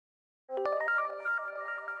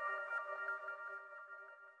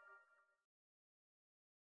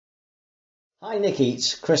Hi Nikki,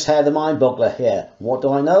 it's Chris Hare the Mind Boggler here. What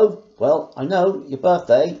do I know? Well, I know your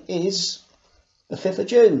birthday is the 5th of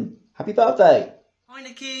June. Happy birthday. Hi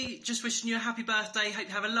Nikki, just wishing you a happy birthday. Hope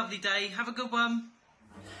you have a lovely day. Have a good one.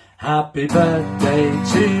 Happy birthday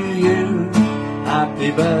to you.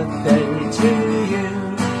 Happy birthday to you.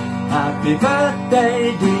 Happy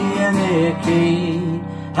birthday, dear Nikki.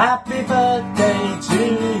 Happy birthday to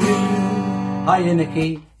you. Hiya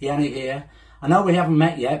Nikki, Yanni here. I know we haven't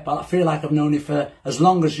met yet, but I feel like I've known you for as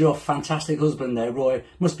long as your fantastic husband there, Roy.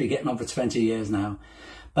 Must be getting on for 20 years now.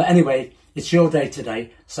 But anyway, it's your day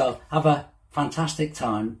today, so have a fantastic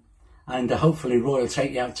time. And hopefully Roy will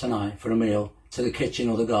take you out tonight for a meal to the kitchen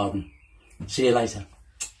or the garden. See you later.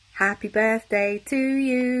 Happy birthday to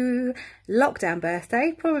you. Lockdown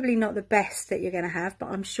birthday, probably not the best that you're going to have, but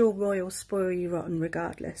I'm sure Roy will spoil you rotten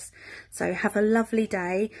regardless. So have a lovely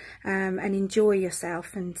day and enjoy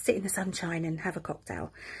yourself and sit in the sunshine and have a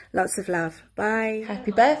cocktail. Lots of love. Bye.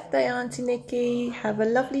 Happy birthday, Auntie Nikki. Have a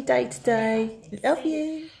lovely day today. Love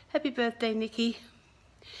you. Happy birthday, Nikki.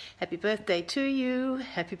 Happy birthday to you.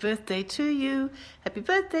 Happy birthday to you. Happy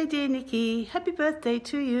birthday, dear Nikki. Happy birthday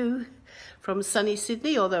to you. From sunny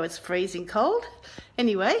Sydney, although it's freezing cold.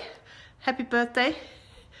 Anyway, happy birthday.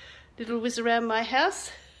 Little whiz around my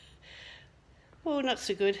house. Oh, not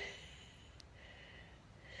so good.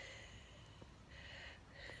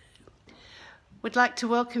 Would like to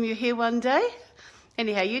welcome you here one day.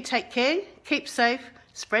 Anyhow, you take care, keep safe,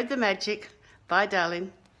 spread the magic. Bye,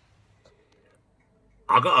 darling.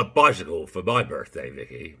 I got a bicycle for my birthday,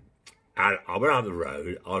 Vicky, and I went out the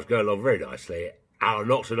road. I was going along very nicely, and I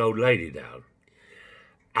knocked an old lady down.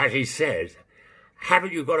 And she said,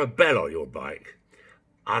 "Haven't you got a bell on your bike?"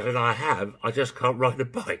 I said, "I have, I just can't ride a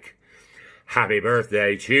bike." Happy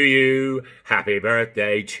birthday to you, happy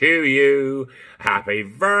birthday to you, happy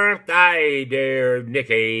birthday, dear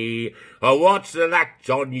Nikki. Oh, what's the latch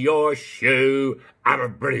on your shoe? Have a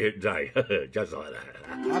brilliant day, just like that.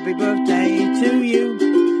 Happy birthday to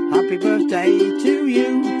you, happy birthday to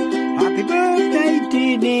you, happy birthday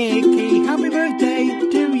dear Nikki, happy birthday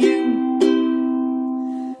to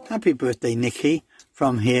you. Happy birthday Nikki,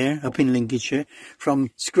 from here up in Lincolnshire, from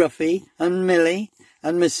Scruffy and Millie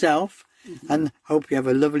and myself, and hope you have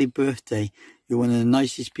a lovely birthday. You're one of the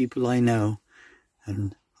nicest people I know,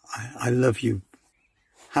 and I love you.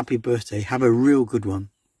 Happy birthday, have a real good one.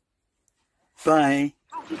 Bye.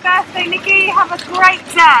 Happy birthday, Nikki. Have a great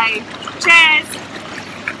day. Cheers.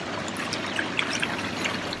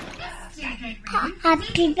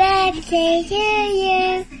 Happy birthday to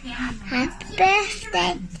you. Happy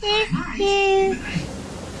birthday to you.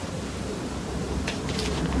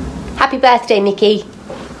 Happy birthday, Nikki.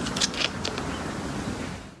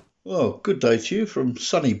 Well, good day to you from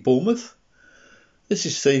sunny Bournemouth. This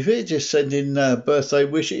is Steve here, just sending birthday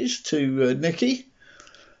wishes to Nikki.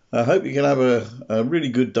 I hope you can have a really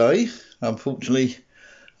good day. Unfortunately,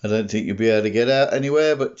 I don't think you'll be able to get out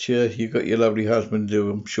anywhere, but you've got your lovely husband who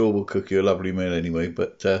I'm sure will cook you a lovely meal anyway.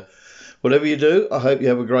 But whatever you do, I hope you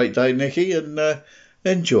have a great day, Nikki, and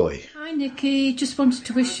enjoy. Hi, Nikki. Just wanted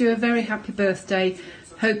to wish you a very happy birthday.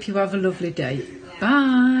 Hope you have a lovely day.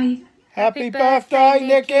 Bye. Happy birthday,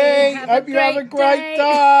 Nikki. Hope you have a great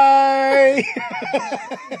day.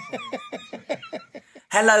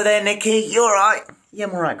 Hello there, Nikki. You alright? Yeah,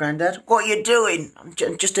 I'm alright, Grandad. What are you doing? I'm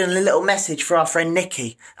just doing a little message for our friend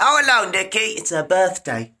Nikki. Oh, hello, Nikki. It's her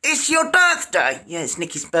birthday. It's your birthday? Yeah, it's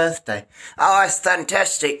Nikki's birthday. Oh, that's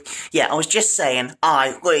fantastic. Yeah, I was just saying,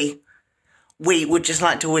 we would just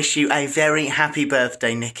like to wish you a very happy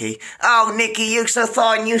birthday, Nikki. Oh, Nikki, you so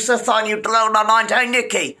fine, you blown on mind. Hey,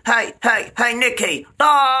 Nikki. Hey, Nikki.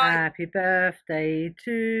 Bye. Happy birthday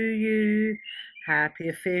to you.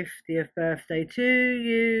 Happy 50th birthday to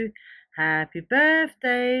you. Happy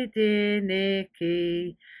birthday, dear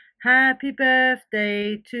Nikki. Happy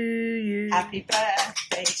birthday to you. Happy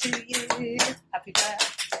birthday to you. Happy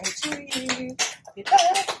birthday to you. Happy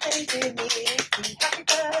birthday, dear Nikki. Happy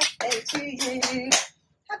birthday to you.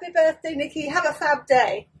 Happy birthday, Nikki. Have a fab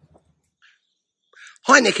day.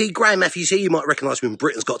 Hi Nikki, Graham Matthews here. You might recognise me from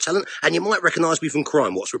Britain's Got Talent, and you might recognise me from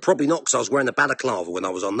Crime Watch, but probably not because I was wearing a balaclava when I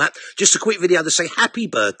was on that. Just a quick video to say happy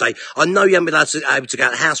birthday. I know you haven't been able to get out of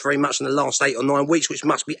the house very much in the last 8 or 9 weeks, which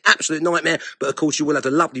must be an absolute nightmare, but of course you will have the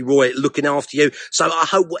lovely Roy looking after you. So I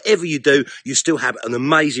hope whatever you do, you still have an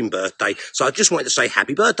amazing birthday. So I just wanted to say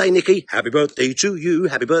happy birthday, Nikki. Happy birthday to you.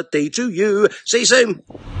 Happy birthday to you. See you soon.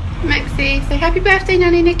 Maxie, say happy birthday,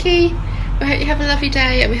 Nanny Nikki. We hope you have a lovely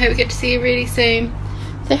day, and we hope we get to see you really soon.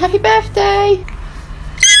 Say happy birthday.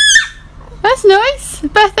 That's nice.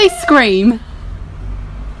 Birthday scream.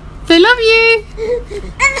 Say love you.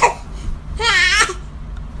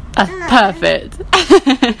 Perfect.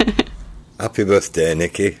 Happy birthday,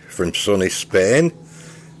 Nikki, from sunny Spain.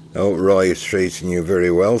 I hope Roy is treating you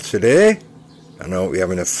very well today, and I hope you're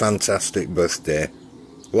having a fantastic birthday.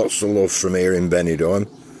 Lots of love from here in Benidorm,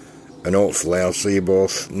 and hopefully I'll see you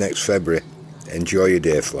both next February. Enjoy your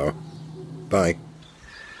day, Flo. Bye.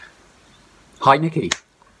 Hi, Nikki.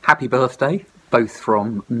 Happy birthday, both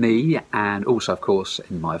from me and also, of course,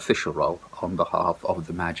 in my official role on behalf of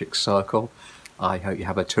the Magic Circle. I hope you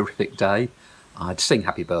have a terrific day. I'd sing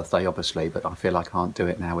happy birthday, obviously, but I feel I can't do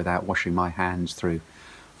it now without washing my hands through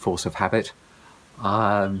force of habit.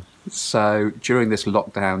 So during this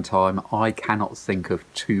lockdown time, I cannot think of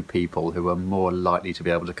two people who are more likely to be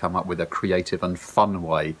able to come up with a creative and fun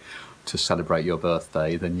way to celebrate your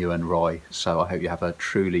birthday than you and Roy. So I hope you have a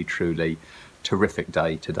truly, truly terrific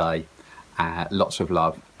day today. Lots of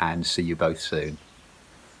love, and see you both soon.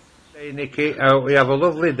 Hey Nikki, I hope you have a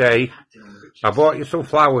lovely day. I bought you some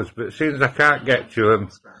flowers, but as soon as I can't get to them,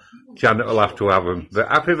 Janet will have to have them. But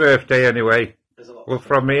happy birthday anyway. Love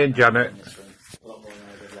from me and Janet.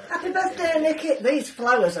 Happy birthday, Nikki. These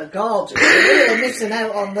flowers are gorgeous. You're really missing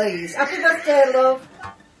out on these. Happy birthday, love.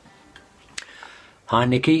 Hi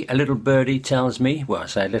Nikki, a little birdie tells me, well I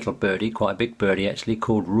say a little birdie, quite a big birdie actually,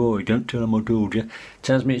 called Roy, don't tell him I told you,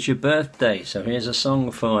 tells me it's your birthday, so here's a song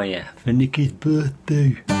for you, for Nikki's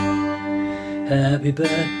birthday. Happy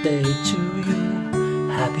birthday to you,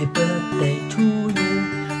 happy birthday to you,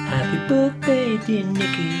 happy birthday dear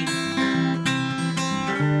Nikki.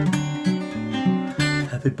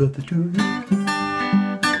 Happy birthday to you.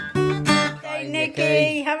 Hey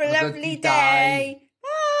Nikki, have a lovely day.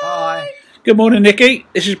 Bye. Good morning, Nikki.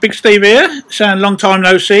 This is Big Steve here, saying long time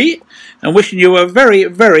no see, and wishing you a very,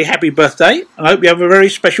 very happy birthday, and I hope you have a very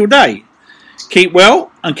special day. Keep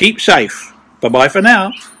well and keep safe. Bye-bye for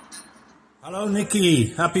now. Hello, Nikki.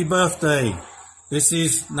 Happy birthday. This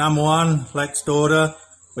is number one, Lex daughter.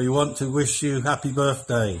 We want to wish you happy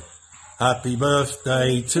birthday. Happy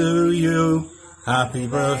birthday to you. Happy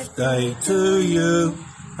birthday to you.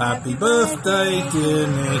 Happy birthday, dear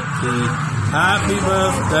Nikki. Happy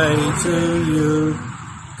birthday to you.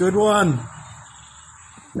 Good one.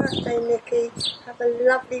 Birthday, Nikki. Have a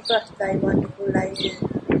lovely birthday, wonderful lady.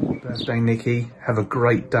 Birthday, Nikki. Have a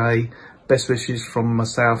great day. Best wishes from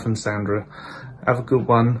myself and Sandra. Have a good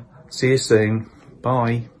one. See you soon.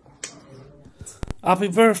 Bye. Happy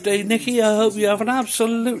birthday, Nikki. I hope you have an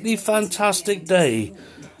absolutely fantastic day.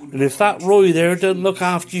 And if that Roy there didn't look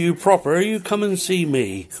after you proper, you come and see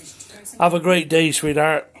me. Have a great day,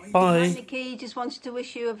 sweetheart. Bye. Hi, Nikki. Just wanted to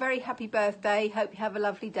wish you a very happy birthday. Hope you have a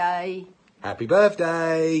lovely day. Happy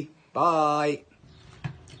birthday. Bye.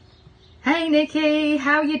 Hey Nikki,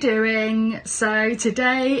 how you doing? So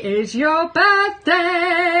today is your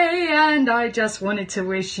birthday and I just wanted to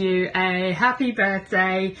wish you a happy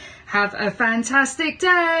birthday. Have a fantastic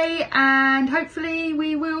day and hopefully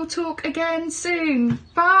we will talk again soon.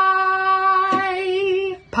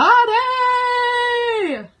 Bye! Party!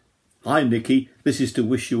 Hi Nikki, this is to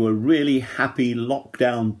wish you a really happy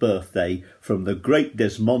lockdown birthday from the great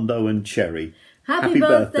Desmondo and Cherry. Happy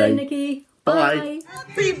birthday, Nikki. Bye.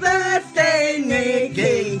 Happy birthday,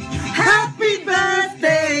 Nikki. Happy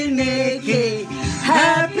birthday, Nikki.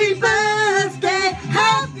 Happy birthday.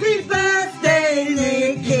 Happy birthday,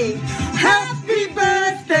 Nikki. Happy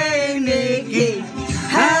birthday, Nikki.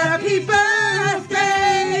 Happy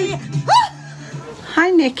birthday. Hi,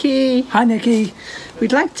 Nikki. Hi Nikki.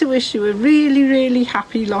 We'd like to wish you a really, really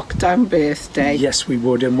happy lockdown birthday. Yes, we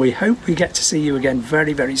would, and we hope we get to see you again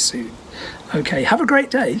very, very soon. Okay, have a great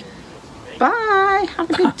day. Bye. Have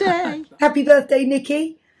a good day. Happy birthday,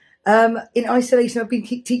 Nikki. In isolation, I've been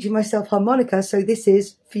teaching myself harmonica, so this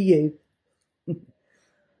is for you.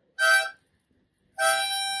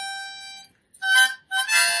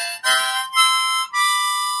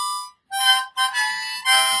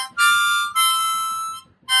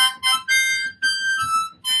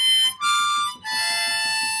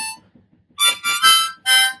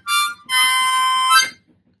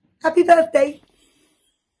 Happy birthday.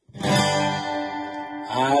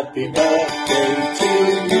 Happy birthday to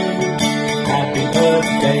you. Happy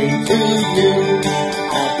birthday to you.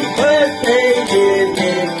 Happy birthday, dear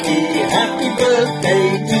Nikki. Happy birthday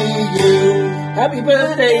to you. Happy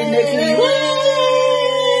birthday, Nikki. Whee!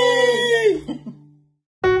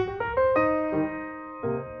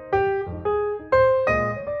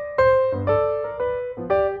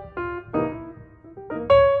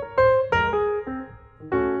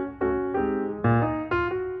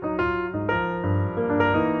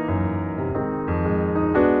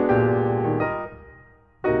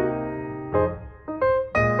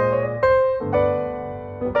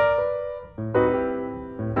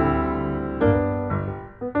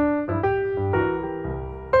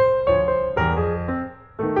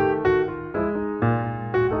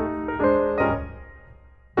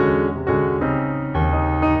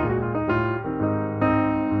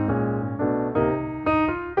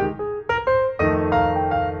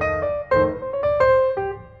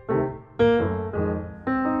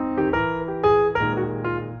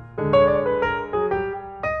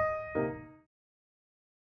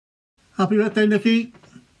 Happy birthday, Nikki.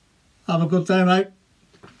 Have a good day, mate.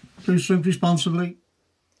 Please drink responsibly.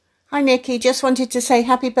 Hi Nikki, just wanted to say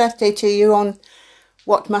happy birthday to you on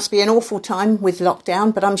what must be an awful time with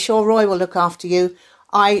lockdown, but I'm sure Roy will look after you.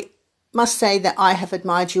 I must say that I have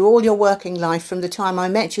admired you all your working life, from the time I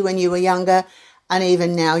met you when you were younger, and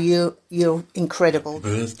even now you're incredible. Happy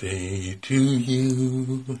birthday to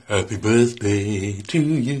you. Happy birthday to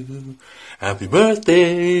you. Happy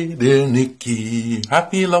birthday, dear Nikki.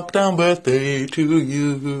 Happy lockdown birthday to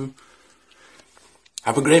you.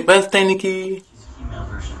 Have a great birthday, Nikki.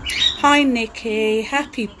 Hi Nikki,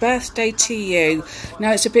 happy birthday to you.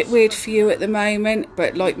 Now it's a bit weird for you at the moment,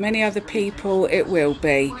 but like many other people it will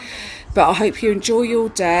be. But I hope you enjoy your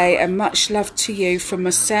day, and much love to you from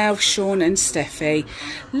myself, Sean and Steffi.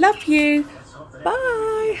 Love you.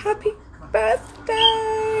 Bye. Happy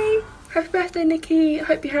birthday. Happy birthday, Nikki. I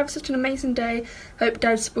hope you have such an amazing day. Hope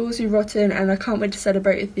Dad spoils you rotten, and I can't wait to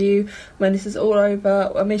celebrate with you when this is all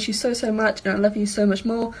over. I miss you so, so much, and I love you so much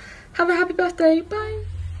more. Have a happy birthday. Bye.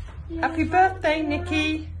 Happy birthday,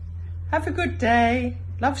 Nikki. Have a good day.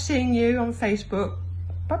 Love seeing you on Facebook.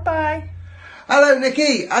 Bye-bye. Hello,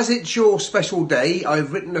 Nikki. As it's your special day,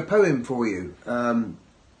 I've written a poem for you.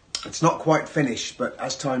 It's not quite finished, but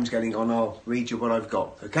as time's getting on, I'll read you what I've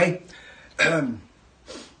got, okay?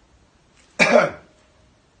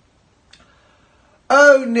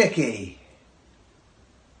 Oh, Nikki.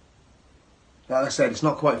 Like I said, it's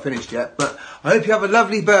not quite finished yet, but I hope you have a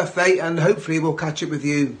lovely birthday, and hopefully we'll catch up with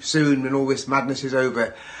you soon when all this madness is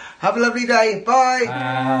over. Have a lovely day. Bye.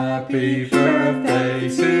 Happy birthday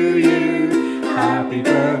to you. Happy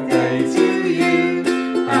birthday to you.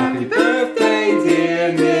 Happy birthday,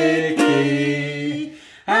 dear Nikki.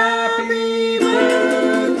 Happy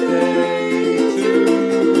birthday to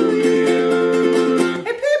you.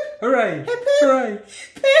 Hip hip. Hooray. Hip hip. Hooray.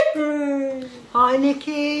 Hooray. Hi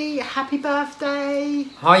Nikki, happy birthday.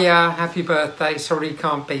 Hiya, happy birthday. Sorry you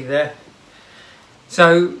can't be there.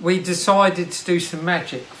 So we decided to do some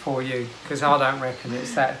magic for you, because I don't reckon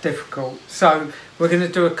it's that difficult. So we're going to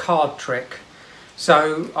do a card trick.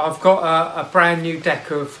 So I've got a brand new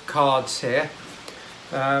deck of cards here.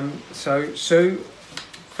 So Sue,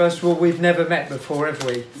 first of all, we've never met before, have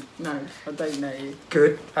we? No, I don't know you.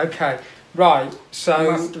 Good, okay. Right, so...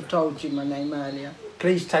 I must have told you my name earlier.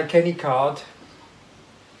 Please take any card.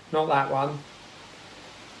 Not that one.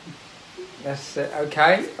 That's it.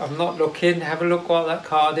 Okay, I'm not looking. Have a look what that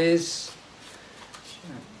card is.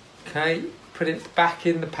 Okay, put it back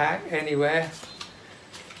in the pack anywhere.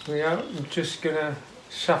 There we go. I'm just going to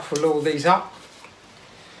shuffle all these up.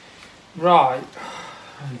 Right.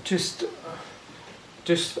 I'm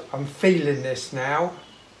feeling this now.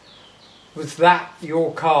 Was that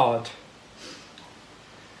your card?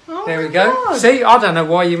 Oh there we my go. God. See, I don't know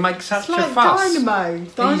why you make such It's a like fuss.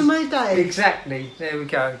 Dynamo Day. Exactly. There we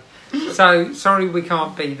go. So sorry we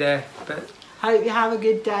can't be there, but Hope you have a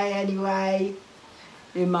good day anyway.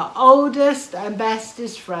 You're my oldest and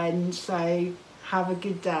bestest friend, so have a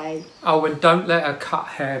good day. oh, and don't let her cut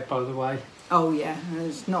hair, by the way. Oh yeah,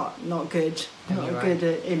 it's not good. Not a Anyway.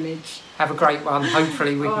 good image. Have a great one.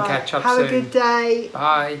 Hopefully we All can right, catch up have soon. a good day.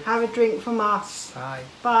 Bye. Have a drink from us. Bye.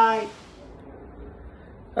 Bye.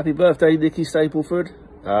 Happy birthday, Nikki Stapleford,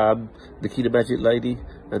 Nikki the Magic Lady,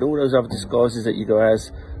 and all those other disguises that you go as.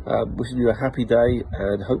 Wishing you a happy day,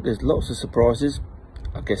 and hope there's lots of surprises.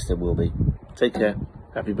 I guess there will be. Take care.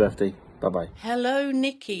 Happy birthday. Bye-bye. Hello,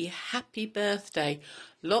 Nikki. Happy birthday.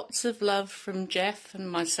 Lots of love from Jeff and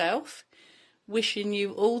myself. Wishing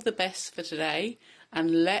you all the best for today,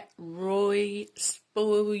 and let Roy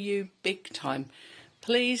spoil you big time.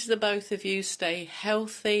 Please, the both of you, stay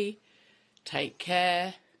healthy, take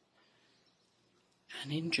care,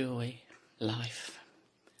 and enjoy life.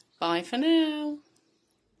 Bye for now.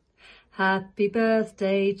 Happy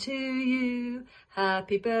birthday to you.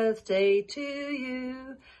 Happy birthday to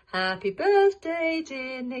you. Happy birthday,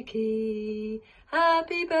 dear Nikki.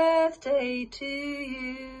 Happy birthday to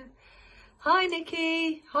you. Hi,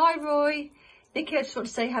 Nikki. Hi, Roy. Nikki, I just want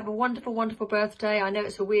to say have a wonderful, wonderful birthday. I know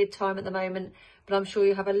it's a weird time at the moment, but I'm sure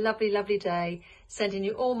you have a lovely, lovely day. Sending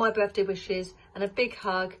you all my birthday wishes and a big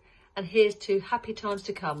hug. And here's to happy times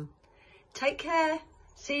to come. Take care.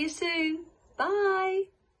 See you soon. Bye.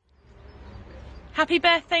 Happy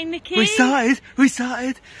birthday, Nikki. We started.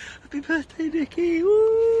 Happy birthday, Nikki.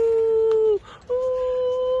 Woo! Woo!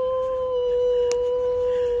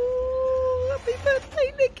 Happy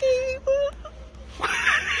birthday, Nikki. Woo!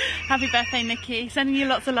 Happy birthday, Nikki. Sending you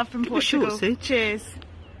lots of love from Portugal. Cheers.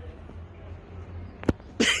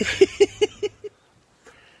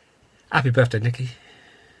 Happy birthday, Nikki.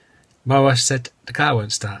 My wife said the car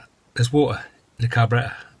won't start. There's water in the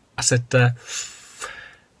carburettor. I said,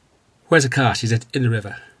 where's the car? She said, in the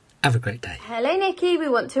river. Have a great day. Hello Nikki, we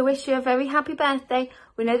want to wish you a very happy birthday.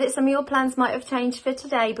 We know that some of your plans might have changed for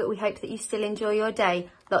today, but we hope that you still enjoy your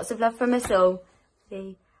day. Lots of love from us all.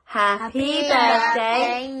 Happy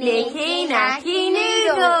birthday, Nikki Nacky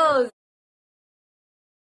Noodles!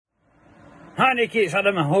 Hi Nikki, it's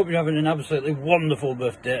Adam. I hope you're having an absolutely wonderful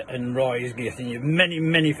birthday and Roy is gifting you many,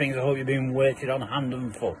 many things. I hope you're being waited on hand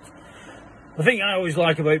and foot. The thing I always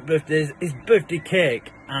like about birthdays is birthday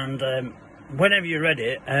cake, and whenever you're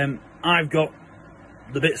ready, I've got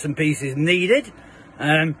the bits and pieces needed,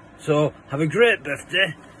 so have a great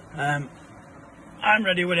birthday. I'm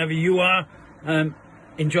ready whenever you are.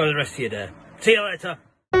 Enjoy the rest of your day. See you later.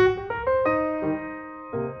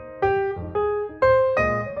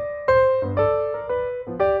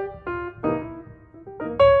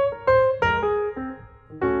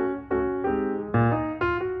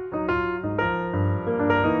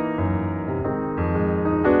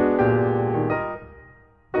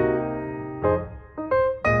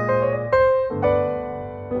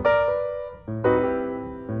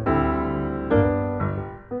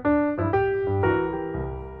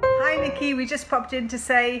 We just popped in to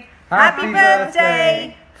say Happy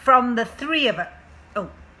birthday from the three of us. Oh,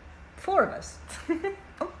 four of us.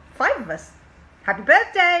 Oh, five of us. Happy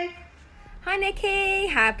birthday. Hi Nikki,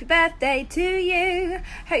 happy birthday to you.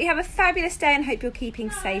 Hope you have a fabulous day and hope you're keeping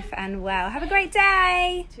safe and well. Have a great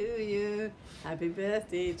day. To you, happy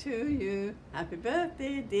birthday to you. Happy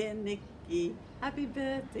birthday, dear Nikki. Happy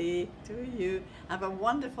birthday to you. Have a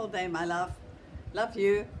wonderful day, my love. Love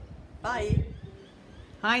you. Bye.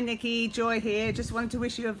 Hi Nikki, Joy here. Just wanted to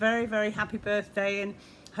wish you a very, very happy birthday and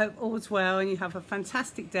hope all's well and you have a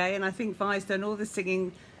fantastic day. And I think Vi's done all the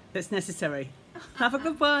singing that's necessary. Have a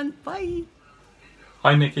good one. Bye.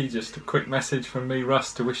 Hi Nikki, just a quick message from me,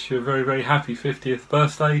 Russ, to wish you a very, very happy 50th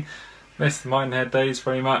birthday. Miss the Minehead days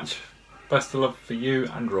very much. Best of love for you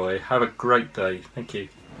and Roy. Have a great day. Thank you.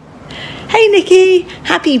 Hey Nikki,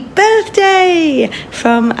 happy birthday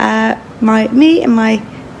from me and my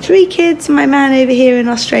 3 kids and my man over here in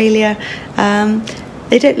Australia.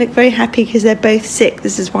 They don't look very happy because they're both sick.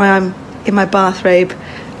 This is why I'm in my bathrobe.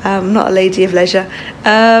 Not a lady of leisure.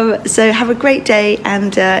 So have a great day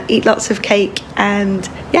and eat lots of cake and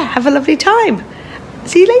yeah, have a lovely time.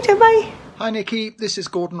 See you later, bye. Hi Nikki, this is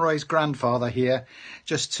Gordon Roy's grandfather here,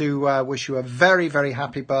 just to wish you a very, very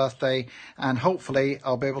happy birthday and hopefully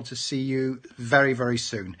I'll be able to see you very, very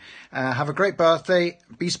soon. Have a great birthday,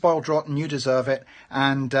 be spoiled rotten, you deserve it,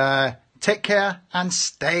 and take care and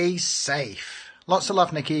stay safe. Lots of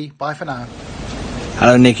love Nikki, bye for now.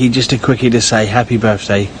 Hello Nikki, just a quickie to say happy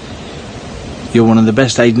birthday. You're one of the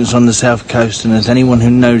best agents on the South Coast, and as anyone who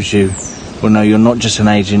knows you will know, you're not just an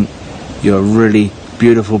agent, you're a really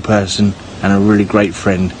beautiful person and a really great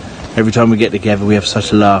friend. Every time we get together we have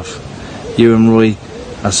such a laugh. You and Roy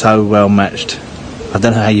are so well matched. I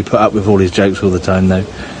don't know how you put up with all his jokes all the time though.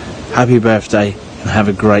 Happy birthday and have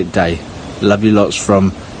a great day. Love you lots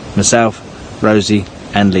from myself, Rosie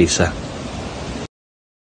and Lisa.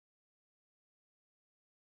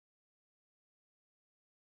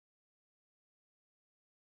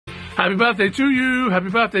 Happy birthday to you, happy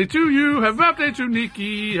birthday to you, happy birthday to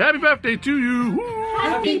Nikki, happy birthday to you. Woo!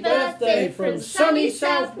 Happy birthday from sunny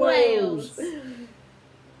South Wales.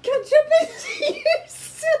 Catch up and see you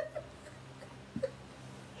soon.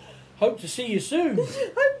 Hope to see you soon.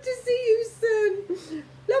 Hope to see you soon.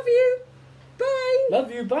 Love you. Bye.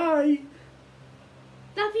 Love you, bye.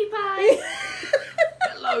 Love you, bye.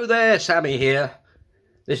 Hello there, Sammy here.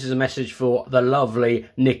 This is a message for the lovely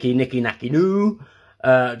Nikki Nacky Noo.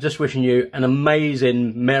 Just wishing you an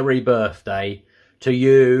amazing merry birthday to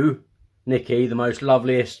you, Nikki, the most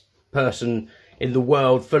loveliest person in the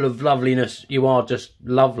world, full of loveliness. You are just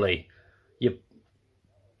lovely.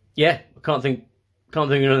 I can't think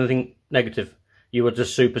of anything negative. You are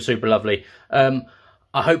just super, super lovely.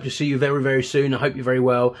 I hope to see you very, very soon. I hope you're very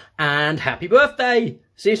well, and happy birthday.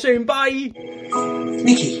 See you soon. Bye.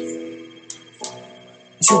 Nikki,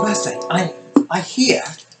 it's your birthday. I hear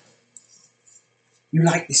you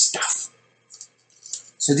like this stuff.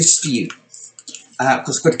 So this is for you. Of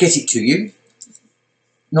course, I've got to get it to you.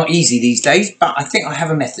 Not easy these days, but I think I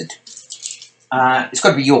have a method. It's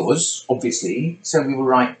got to be yours, obviously. So we will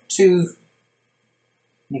write to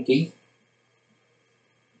Nikki,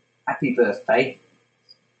 happy birthday.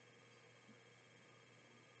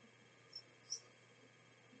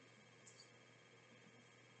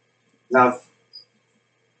 Love,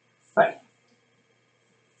 Faye.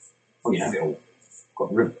 Oh, you have it all.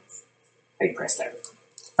 Got room. Hey, presto.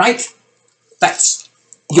 Right? That's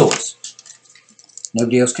yours.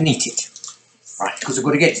 Nobody else can eat it. Right, because I've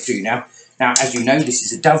got to get to you now. Now, as you know, this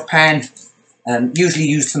is a dove pan, usually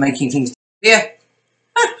used for making things here.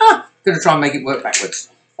 Going to try and make it work backwards.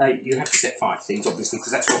 You have to set fire to things, obviously,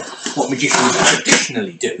 because that's what magicians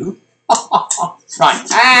traditionally do.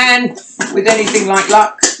 Right, and with anything like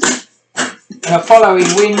luck, and a following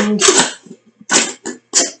wind,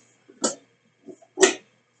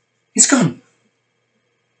 it's gone.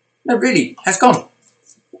 No, really, has gone.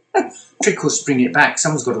 Trick was bringing it back.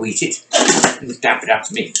 Someone's got to eat it. It's damp it out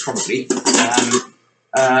to me, probably.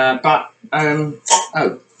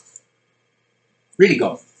 Oh, really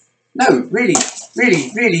gone. No, really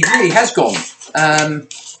has gone.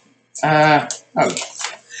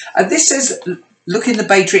 This says, look in the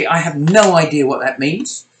bay tree. I have no idea what that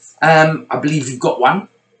means. I believe you've got one.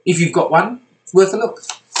 If you've got one, it's worth a look.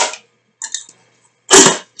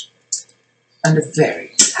 And a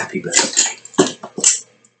very happy birthday.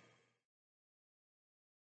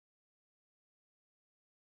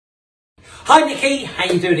 Hi Nikki, how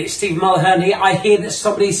you doing? It's Stephen Mulhern here. I hear that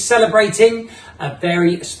somebody's celebrating a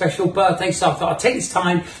very special birthday, so I thought I'd take this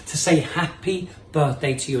time to say happy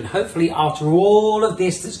birthday to you, and hopefully after all of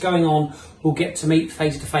this that's going on, we'll get to meet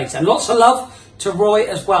face to face. And lots of love to Roy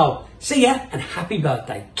as well. See ya and happy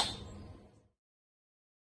birthday.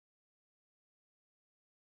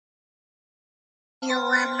 You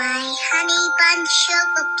are my honey bun,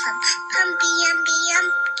 sugar plum, pumpy umby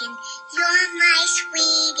umpkin. You're my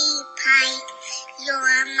sweetie pie.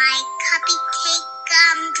 You're my cupcake,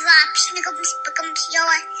 gumdrop, snickums, spickums.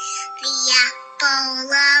 You're the apple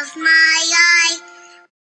of my eye.